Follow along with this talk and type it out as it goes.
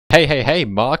Hey,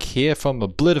 Mark here from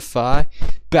Oblitify,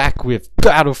 back with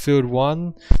Battlefield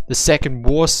 1, the second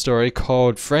war story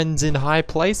called Friends in High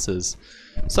Places.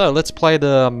 So let's play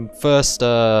the first,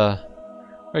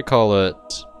 what do you call it,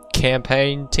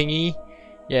 campaign tingy?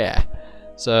 Yeah,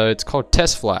 so it's called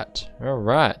Test Flight.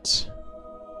 Alright.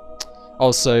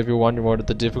 Also, if you're wondering what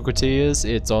the difficulty is,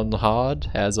 it's on hard,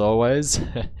 as always.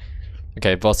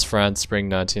 Okay, Voss France, Spring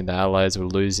 19, the Allies were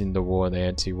losing the war in the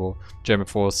anti-war. German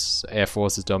air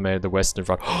forces dominated the Western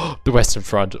Front. The Western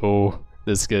Front, oh,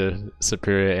 this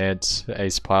superior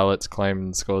ant-ace pilots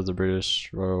claim scores the British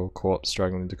Royal Corps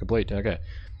struggling to complete. Okay.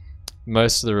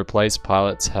 Most of the replaced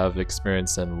pilots have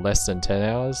experience in less than 10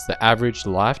 hours. The average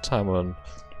lifetime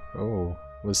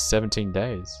was 17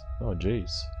 days. Oh,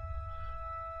 jeez.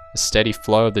 A steady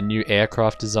flow of the new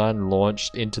aircraft design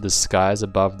launched into the skies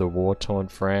above the war-torn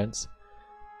France.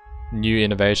 New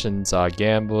innovations are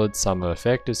gambled, some are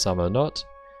effective, some are not.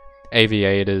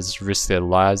 Aviators risk their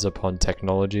lives upon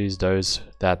technologies. Those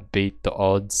that beat the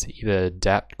odds either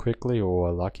adapt quickly or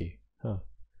are lucky. Huh.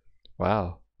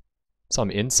 Wow. Some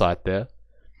insight there.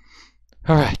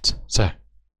 Alright, so.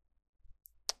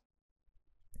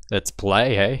 Let's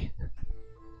play, hey?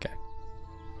 Okay.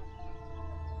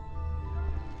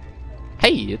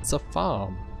 Hey, it's a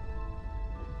farm.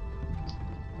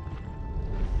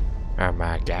 Oh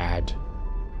my god.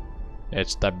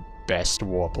 It's the best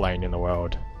warplane in the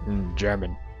world.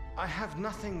 German. I have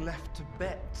nothing left to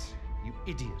bet, you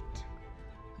idiot.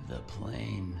 The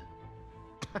plane.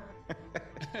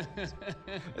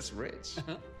 That's rich.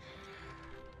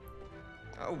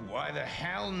 Oh, why the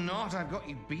hell not? I've got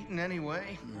you beaten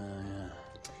anyway. Yeah.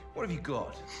 What have you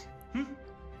got?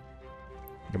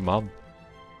 Your mom.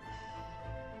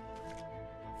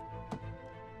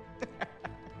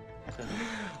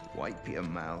 Wipe your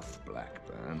mouth,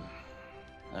 Blackburn.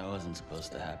 That wasn't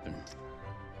supposed to happen.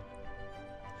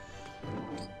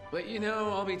 But you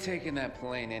know, I'll be taking that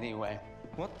plane anyway.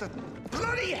 What the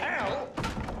bloody hell?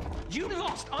 You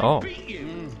lost. Oh. I beat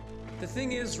you. The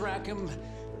thing is, Rackham,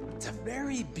 it's a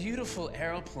very beautiful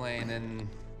aeroplane, and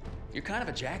you're kind of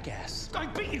a jackass. I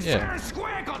beat you Yeah. fair and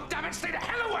square. Goddammit, stay the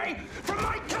hell away from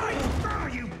my kite! Oh,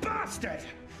 you bastard!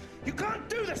 You can't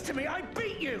do this to me. I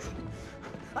beat you.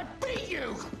 I beat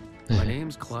you. My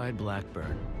name's Clyde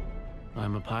Blackburn.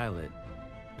 I'm a pilot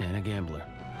and a gambler.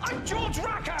 I'm George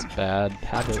Rackham. Bad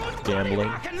habit, George gambling.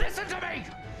 Rackham, listen to me.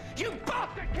 You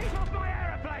bastard! Keep off my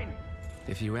aeroplane.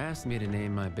 If you asked me to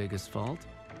name my biggest fault,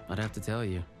 I'd have to tell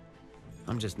you.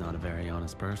 I'm just not a very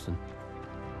honest person.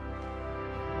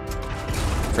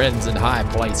 Friends in High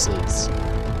Places.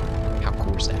 How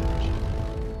cool is that?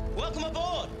 Welcome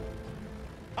aboard!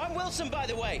 I'm Wilson, by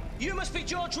the way. You must be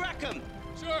George Rackham.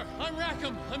 Sure, I'm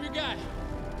Rackham. I'm your guy.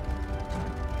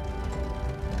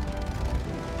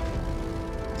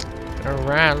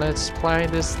 Alright, let's play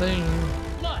this thing.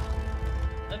 Blood.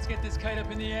 Let's get this kite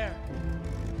up in the air.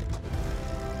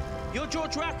 You're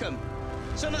George Rackham,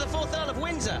 son of the 4th Earl of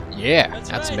Windsor. Yeah, That's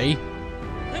that's right. me.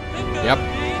 Hip, hip, go, Yep,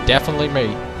 Dean. definitely me.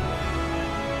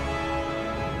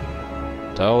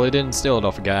 Totally didn't steal it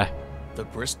off a guy. The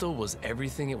Bristol was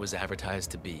everything it was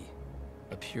advertised to be.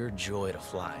 A pure joy to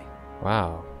fly.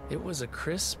 Wow. It was a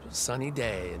crisp, sunny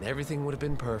day, and everything would have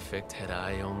been perfect had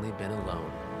I only been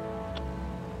alone.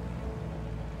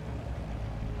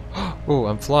 Oh,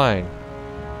 I'm flying.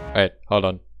 Wait, hold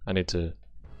on. I need to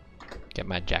get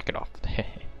my jacket off.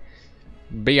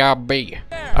 BRB.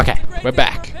 There, Okay, it's a great we're day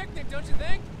back. for a picnic, don't you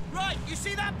think? Right, you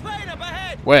see that plane up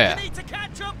ahead? Where? You need to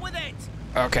catch up with it.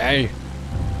 Okay.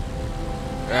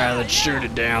 Alright, let's shoot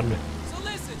it down. So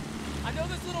listen, I know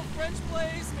this little French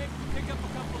place. Maybe we pick up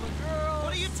a couple of girls.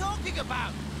 What are you talking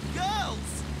about?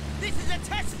 Girls! This is a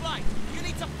test flight. You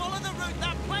need to follow the route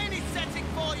that plane is setting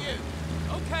for you.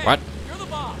 Okay. What? You're the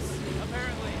boss,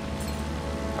 apparently.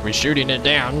 Are we shooting it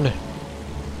down? I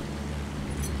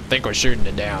think we're shooting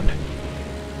it down.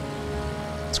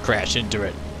 Let's crash into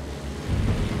it.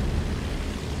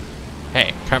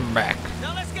 Hey, come back.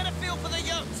 Now let's get a feel for the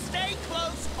yoke. Stay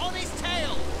close on his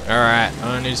tail. Alright,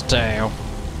 on his tail.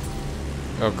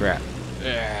 Oh crap.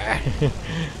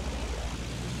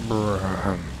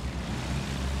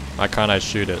 Why can't I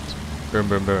shoot it? Boom,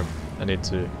 boom, boom. I need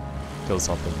to kill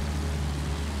something.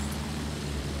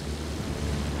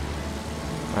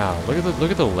 Wow,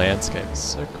 look at the landscape. It's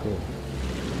so cool.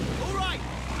 All right,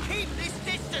 keep this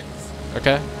distance.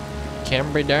 Okay.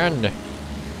 Can be done.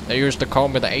 They used to call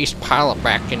me the ace pilot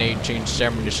back in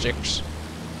 1876.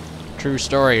 True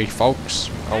story, folks.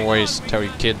 Always tell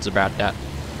your kids about that.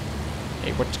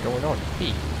 Hey, what's going on?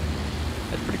 Hey,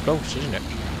 that's pretty close, isn't it?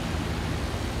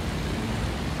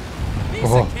 Piece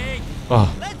Oh. of cake.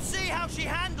 Oh. Let's see how she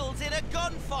handles in a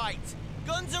gunfight.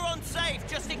 Guns Guns are unsafe,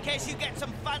 just in case you get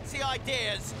some fancy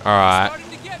ideas. Alright.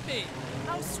 Starting to get me.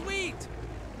 How sweet.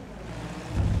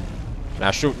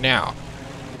 Now shoot now.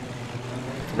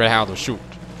 Forget how to shoot.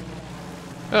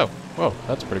 Oh, whoa,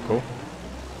 that's pretty cool.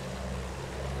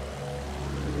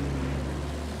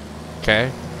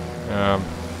 Okay.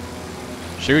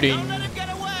 Shooting. Don't let him get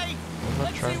away.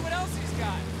 Let's see what else he's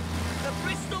got. The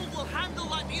Bristol will handle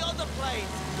like the other planes.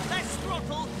 Less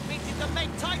throttle means you can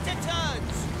make tighter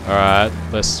turns. Alright,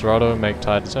 let's throttle and make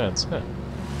tight turns. Huh.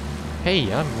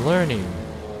 Hey, I'm learning.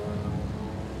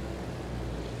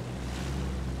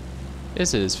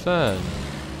 This is fun.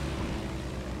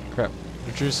 Crap.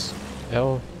 Reduce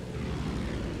L.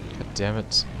 God damn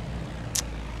it.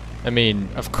 I mean,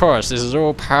 of course, this is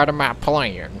all part of my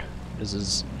plan. This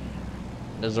is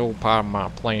all part of my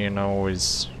plan.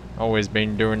 Always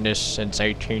been doing this since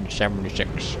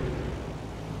 1876.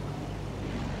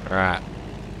 Alright.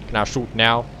 Can I shoot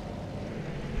now?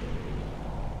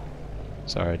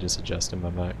 Sorry, just adjusting my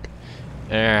mic.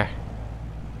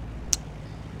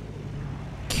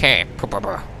 Okay.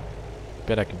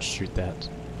 Bet I can shoot that.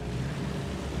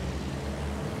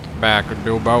 Back and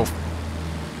do both.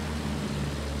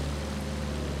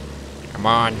 Come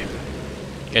on.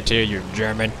 Get here, you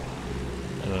German.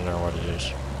 I don't know what it is.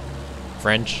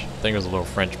 French? I think it was a little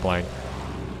French plane.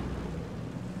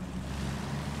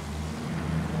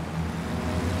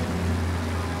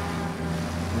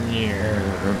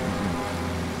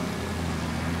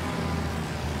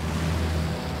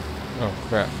 Oh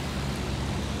crap.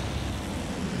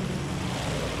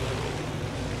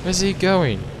 Where's he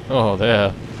going? Oh, there.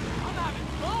 I'm having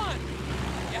fun.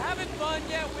 You having fun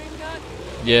yet, Wingnut?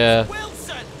 Yeah.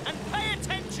 Wilson, and pay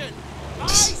attention.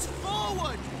 Eyes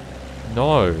forward.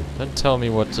 No, don't tell me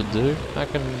what to do. I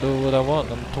can do what I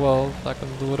want. I'm 12. I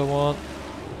can do what I want.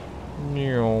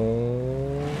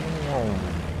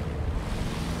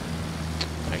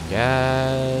 My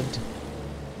God.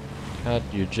 Can't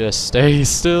you just stay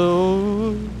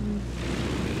still?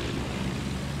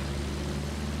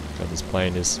 God, this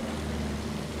plane is...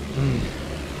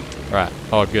 Right.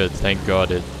 Oh, good. Thank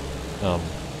God it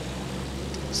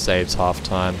saves half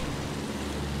time.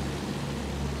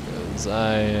 Because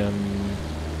I am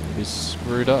be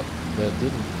screwed up. That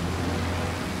didn't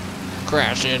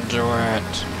crash into it.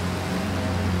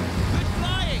 Good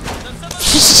flying.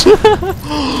 There's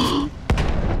some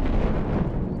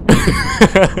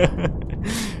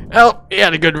Oh, he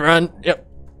had a good run. Yep.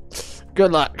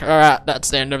 Good luck. Alright, that's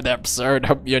the end of the episode.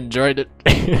 Hope you enjoyed it.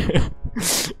 of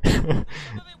it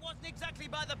wasn't exactly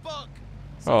by the book.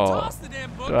 Oh, Toss the damn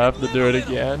book do I have and to do live it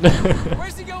a little. again?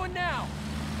 Where's he going now?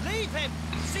 Leave him.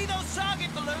 See those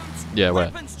target balloons? Yeah, where?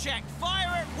 Weapons check. Fire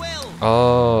at will.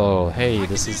 Oh, hey, I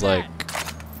this can is do like...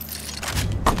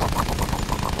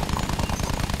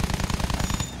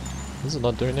 This is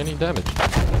not doing any damage.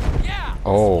 Yeah.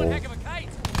 Oh. One heck of a kite.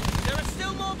 There are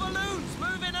still more balloons.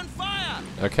 Move in and fire.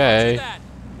 Do Okay. that.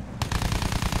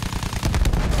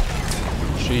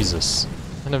 Jesus.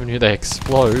 I never knew they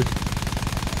explode.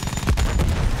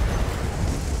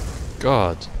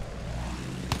 God.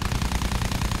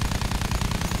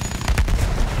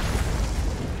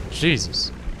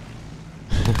 Jesus.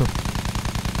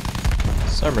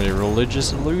 So many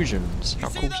religious illusions. You How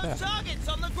see cool is those that? targets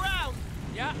on the ground?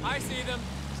 Yeah, I see them.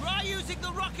 Try using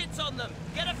the rockets on them.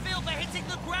 Get a feel for hitting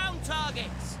the ground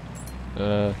targets.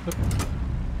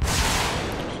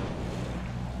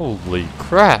 Holy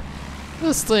crap.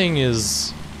 This thing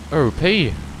is OP.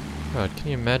 God, can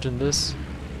you imagine this?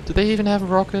 Do they even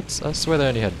have rockets? I swear they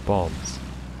only had bombs.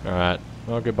 Alright,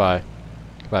 well, goodbye.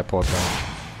 Goodbye, poor train.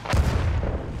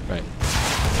 Right.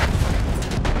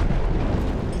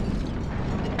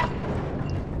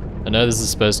 I know this is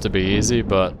supposed to be easy,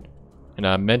 but, you know,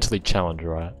 I'm mentally challenged,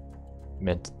 right?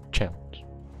 Challenge.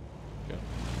 Yeah.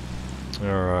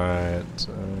 Alright,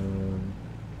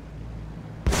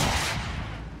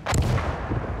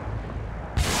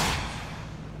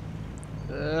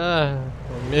 I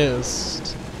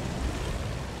missed.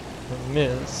 I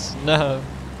missed. No.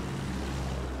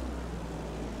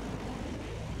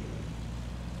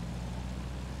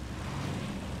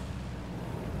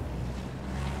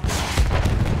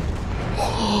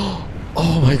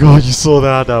 Oh my god, you saw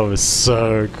that? That was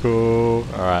so cool.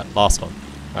 Alright, last one.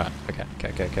 Alright,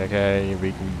 okay.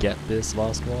 We can get this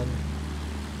last one.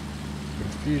 In a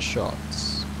few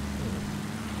shots.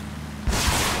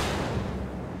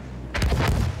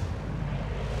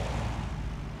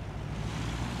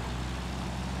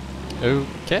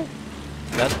 Okay.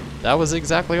 That was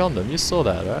exactly on them. You saw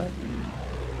that, right?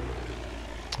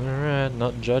 Alright,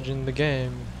 not judging the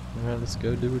game. Alright, let's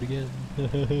go do it again.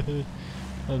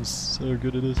 I'm so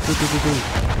good at this.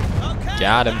 Okay,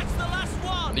 Got him. that's the last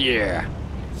one. Yeah.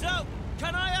 So,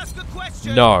 can I ask a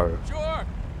question? No. Sure.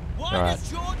 Why Alright. does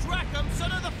George Rackham,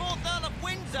 son of the 4th Earl of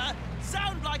Windsor,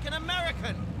 sound like an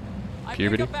American? I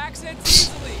Puberty? pick up accents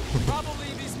easily. Probably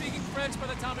be speaking French by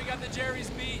the time we got the Jerry's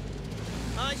beat.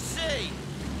 I see.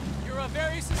 You're a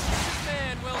very suspicious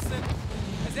man, Wilson.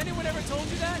 Has anyone ever told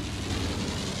you that?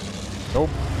 Nope.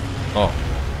 Oh.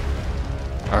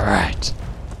 Alright.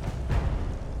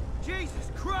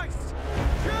 Jesus Christ!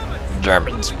 Germans!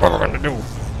 Germans, what are we gonna do?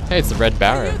 Hey, it's the Red What do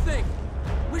Baron. you think?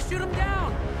 We shoot him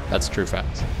down. That's true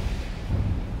facts.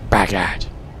 Baghdad.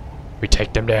 We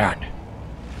take them down.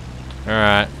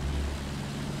 Alright.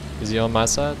 Is he on my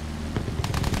side?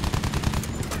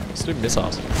 Let's do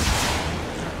missiles.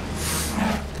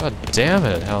 God damn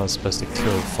it, how am I supposed to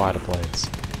kill fighter planes?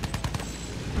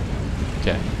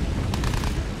 Okay.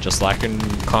 Just like in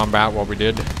combat, what we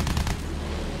did.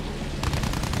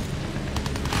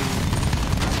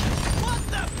 What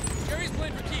the? Jerry's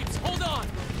playing for keeps. Hold on.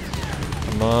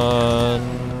 Come on.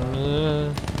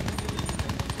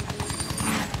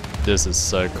 This is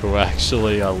so cool,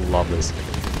 actually. I love this.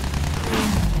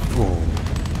 Ooh,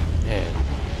 man.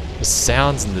 The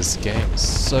sounds in this game is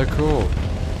so cool.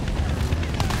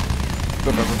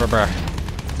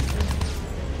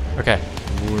 Okay.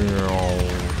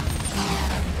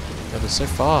 God, they're so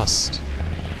fast.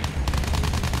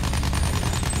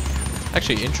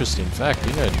 Actually, interesting fact,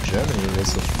 you know Germany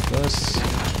was the first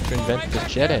to invent the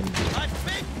jet engine. I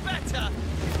think better.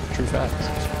 True fact.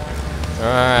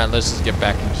 Alright, let's just get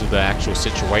back into the actual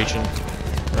situation.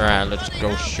 Alright, let's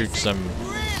go shoot some...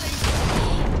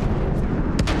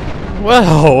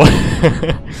 Well!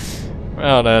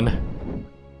 Well then.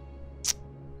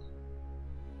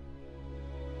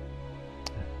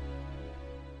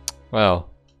 Well,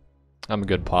 I'm a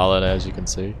good pilot, as you can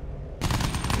see.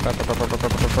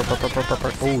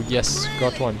 Oh yes,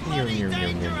 got one.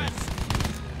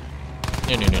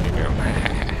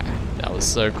 That was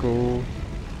so cool.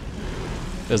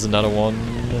 There's another one.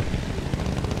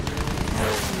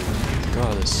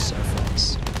 God, they're so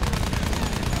fast.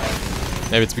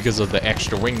 Maybe it's because of the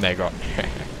extra wing they got.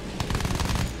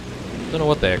 Don't know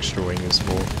what the extra wing is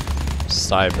for.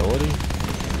 Stability?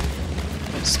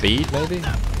 Speed, maybe?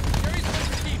 Jerry's playing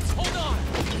for keeps. Hold on.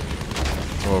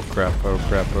 Oh crap, oh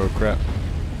crap, oh crap.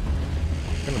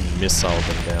 I'm gonna missile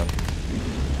them down.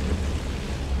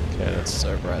 Okay, that's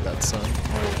so bright, that sun.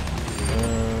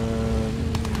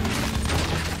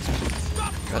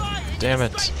 God damn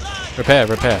it. Repair,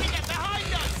 repair.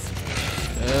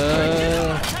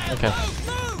 Okay.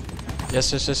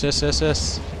 Yes, yes, yes, yes, yes,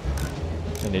 yes.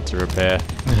 I need to repair.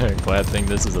 Glad thing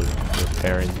this is a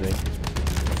repairing thing.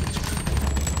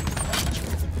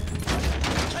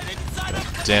 God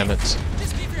damn it.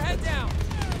 Just keep your head down.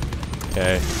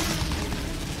 Okay.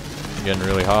 I'm getting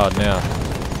really hard now.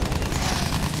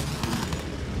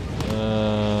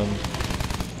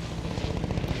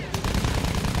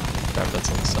 Crap, that's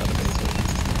on the side of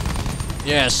me.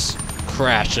 Yes!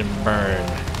 Crash and burn.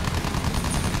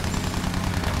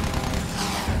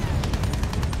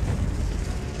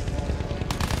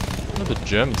 What are the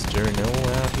Germans doing all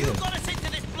out here? You got us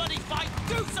into this bloody fight.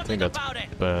 Do I think something that's about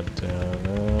it. burnt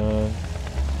down.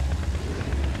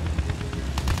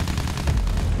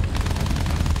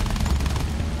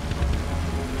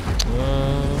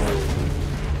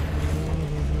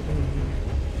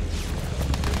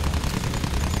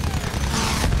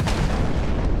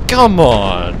 Come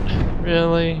on!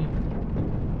 Really?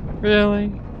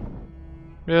 Really?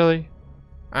 Really?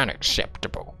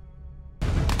 Unacceptable.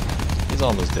 He's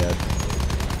almost dead.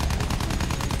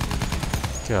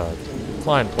 God.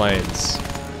 Flying planes.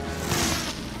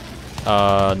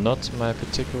 Not my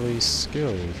particularly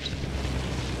skilled.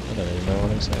 I don't even know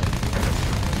what I'm saying.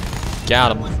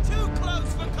 Got him. Was too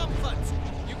close for comfort.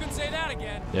 You can say that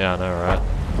again. Yeah, I know, right?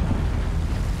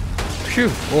 Phew!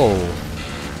 Whoa.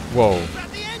 Whoa. Grab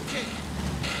the engine.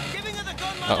 Giving her the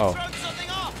gun might Uh-oh. have thrown something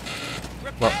off.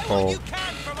 Repair Uh-oh. what you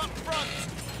can from up front.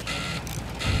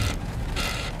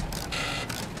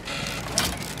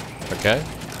 Okay.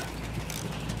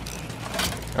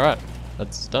 Alright.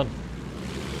 That's done.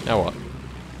 Now what?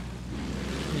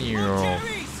 Oh,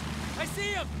 Jerry's! I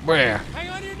see him. Where? Hang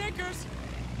on to your knickers.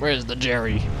 Where's the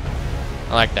Jerry?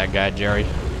 I like that guy, Jerry.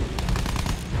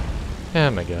 Oh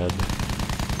my god.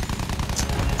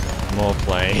 More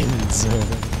planes.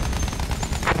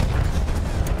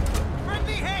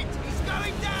 Friendly hit. He's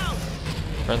going down.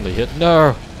 Friendly hit.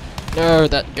 No! No,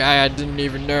 that guy I didn't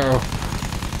even know.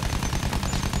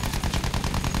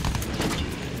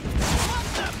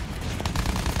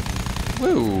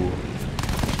 Woo!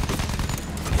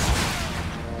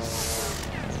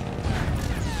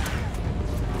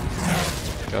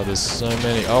 God, there's so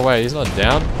many. Oh wait, he's not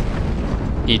down.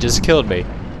 He just killed me.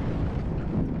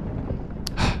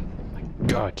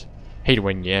 God, hate it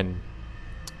when you end.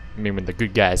 I mean, when the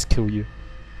good guys kill you.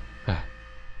 He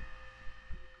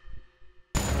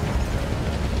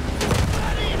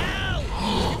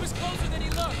was closer than he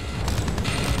looked.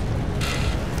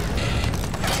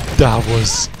 That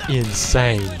was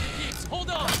insane. Hold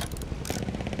on.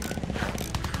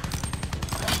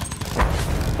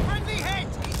 Friendly hit!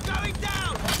 He's going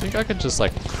down! I think I could just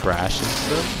like crash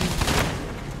into them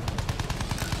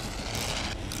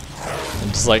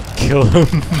and just like kill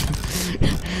them.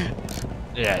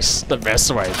 Yes, the best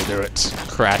way to do it.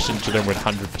 Crash into them with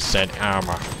 100%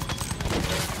 armor.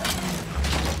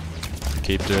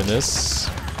 Keep doing this.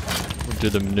 We'll do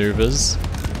the maneuvers.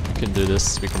 We can do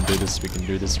this, we can do this, we can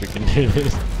do this, we can do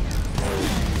this.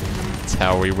 That's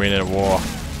how we win at war.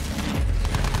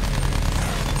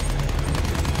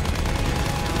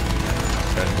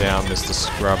 Going down, Mr.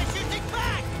 Scrub. Shooting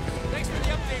back! Thanks for the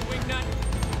update, Wingnut.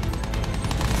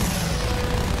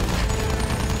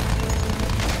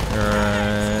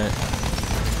 Alright.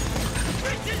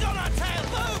 Bridges on our tail!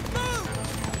 Move!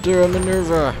 Move! Do a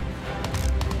maneuver.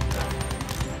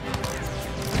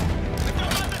 We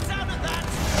don't like the sound of that!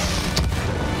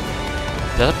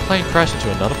 Did that plane crash into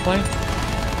another plane?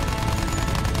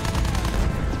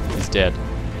 He's dead.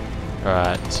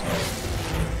 Alright.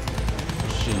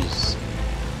 Jeez.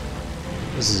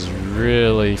 This is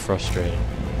really frustrating.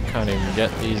 Can't even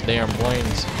get these damn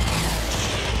planes.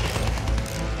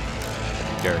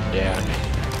 Go down.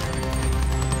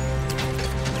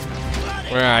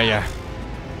 Where are ya?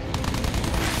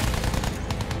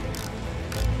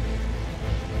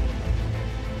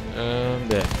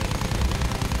 There.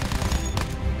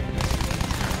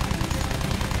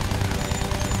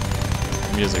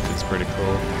 Music is pretty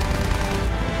cool.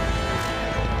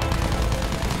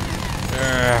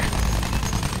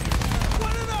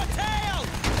 One in our tail!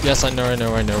 Yes, I know.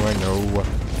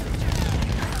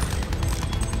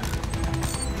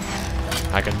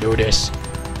 I can do this.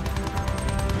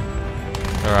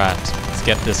 Alright, let's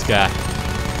get this guy.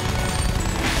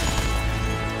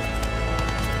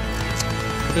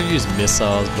 I could use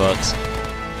missiles, but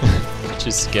I'm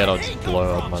too scared I'll just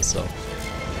blow up myself.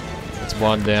 It's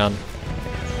one down.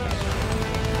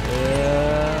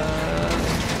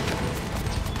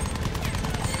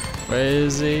 Where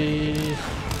is he?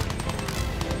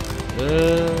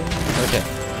 Okay,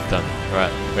 done.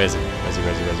 Alright, where is he? Where's he?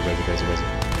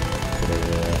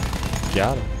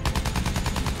 Got him.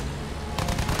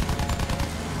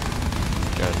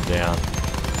 Going down.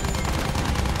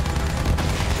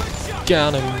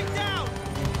 Got him. Going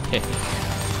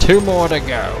down! 2 more to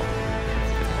go.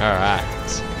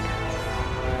 Alright.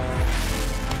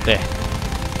 There.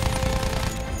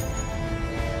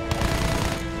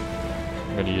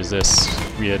 I'm gonna use this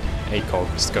weird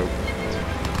ACOG scope.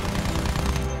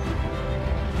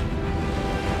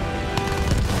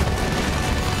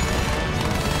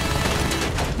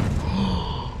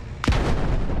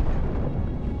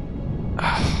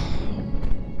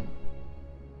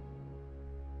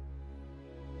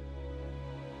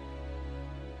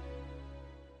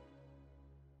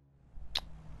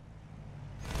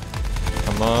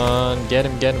 Come on, get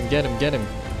him. Can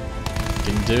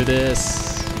do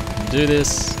this. Can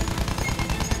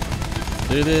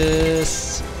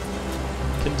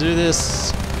do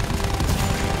this.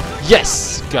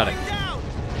 Yes! Got it.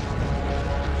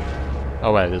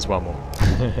 Oh wait, there's one more.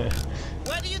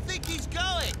 Where do you think he's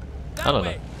going? That I don't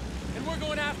way. know. And we're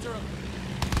going after him.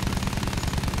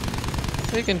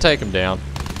 We can take him down.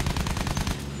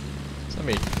 So let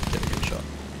me get a good shot.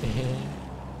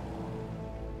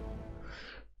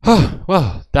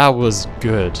 Well, that was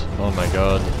good. Oh my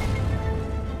god.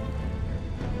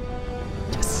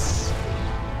 Yes.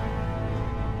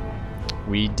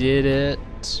 We did it.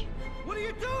 What are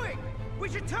you doing? We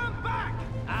should turn back!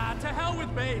 To hell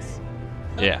with base.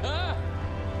 Yeah.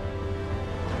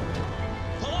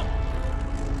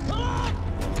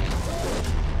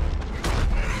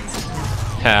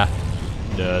 Ha.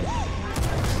 Nerd.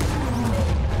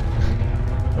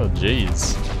 Oh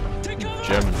jeez.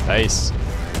 German face.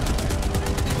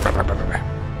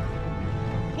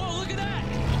 Whoa, look at that!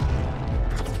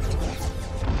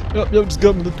 Yep, just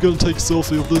gonna take a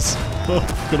selfie of this.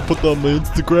 Gonna put that on my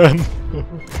Instagram.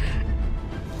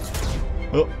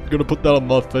 Oh, gonna put that on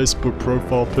my Facebook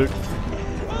profile pic.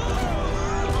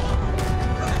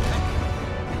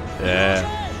 Yeah.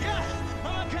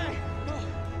 Okay.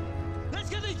 Let's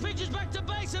get these pictures back to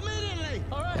base immediately!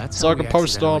 Alright. That's So how I can we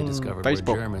post accidentally on discovered Facebook.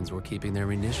 where Germans were keeping their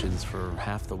munitions for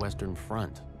half the Western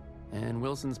Front. And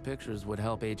Wilson's pictures would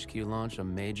help HQ launch a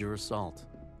major assault.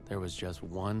 There was just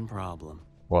one problem.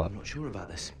 What? I'm not sure about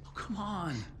this. Oh, come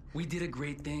on. We did a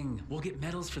great thing. We'll get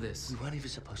medals for this. We weren't even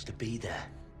supposed to be there.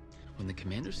 When the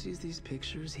commander sees these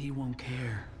pictures, he won't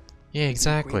care. Yeah,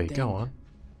 exactly. Great Go thing. on.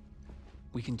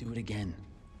 We can do it again.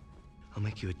 I'll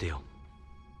make you a deal.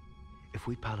 If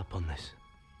we pile up on this,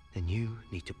 then you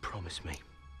need to promise me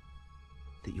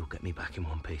that you'll get me back in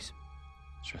one piece.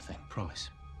 Sure thing.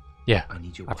 Promise. Yeah, I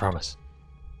need your I word. promise.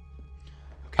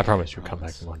 Okay, I promise you'll come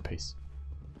back in one piece.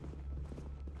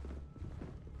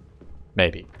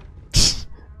 Maybe.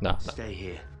 No. Stay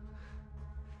here.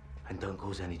 And don't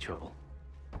cause any trouble.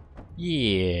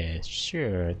 Yeah,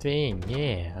 sure thing.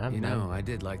 Yeah, I'm You know, I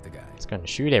did like the guy, just gonna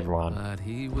shoot everyone. but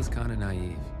he was kind of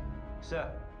naive.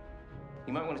 Sir,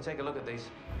 you might want to take a look at these.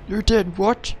 You did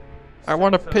what? I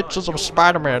wanted pictures of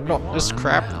Spider-Man, not this One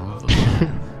crap. hell of a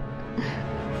plan.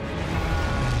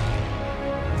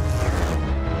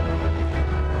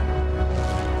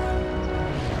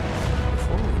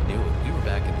 Before we knew it, we were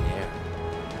back in the air.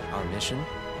 Our mission?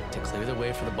 To clear the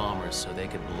way for the bombers so they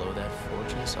could blow that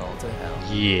fortress all to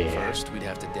hell. Yeah. First, we'd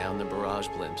have to down the barrage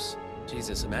blimps.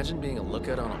 Jesus, imagine being a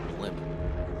lookout on a blimp.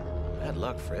 Bad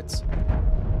luck, Fritz.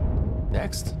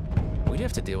 Next, we'd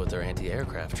have to deal with their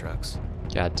anti-aircraft trucks.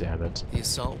 God damn it. The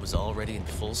assault was already in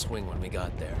full swing when we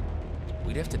got there.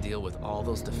 We'd have to deal with all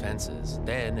those defenses,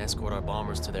 then escort our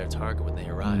bombers to their target when they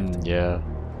arrived. Yeah.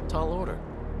 Tall order.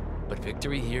 But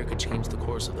victory here could change the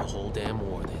course of the whole damn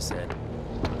war, they said.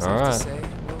 Safe Alright. to say,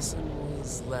 Wilson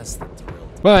was less than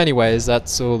thrilled. Well, anyways,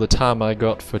 that's all the time I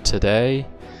got for today.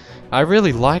 I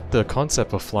really like the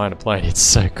concept of flying a plane. It's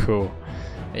so cool.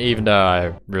 Even though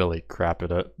I really crap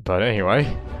at it. But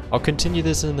anyway, I'll continue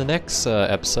this in the next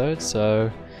episode. So,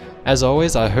 as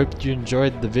always, I hope you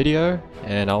enjoyed the video.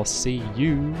 And I'll see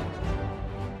you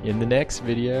in the next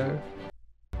video.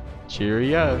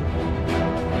 Cheerio.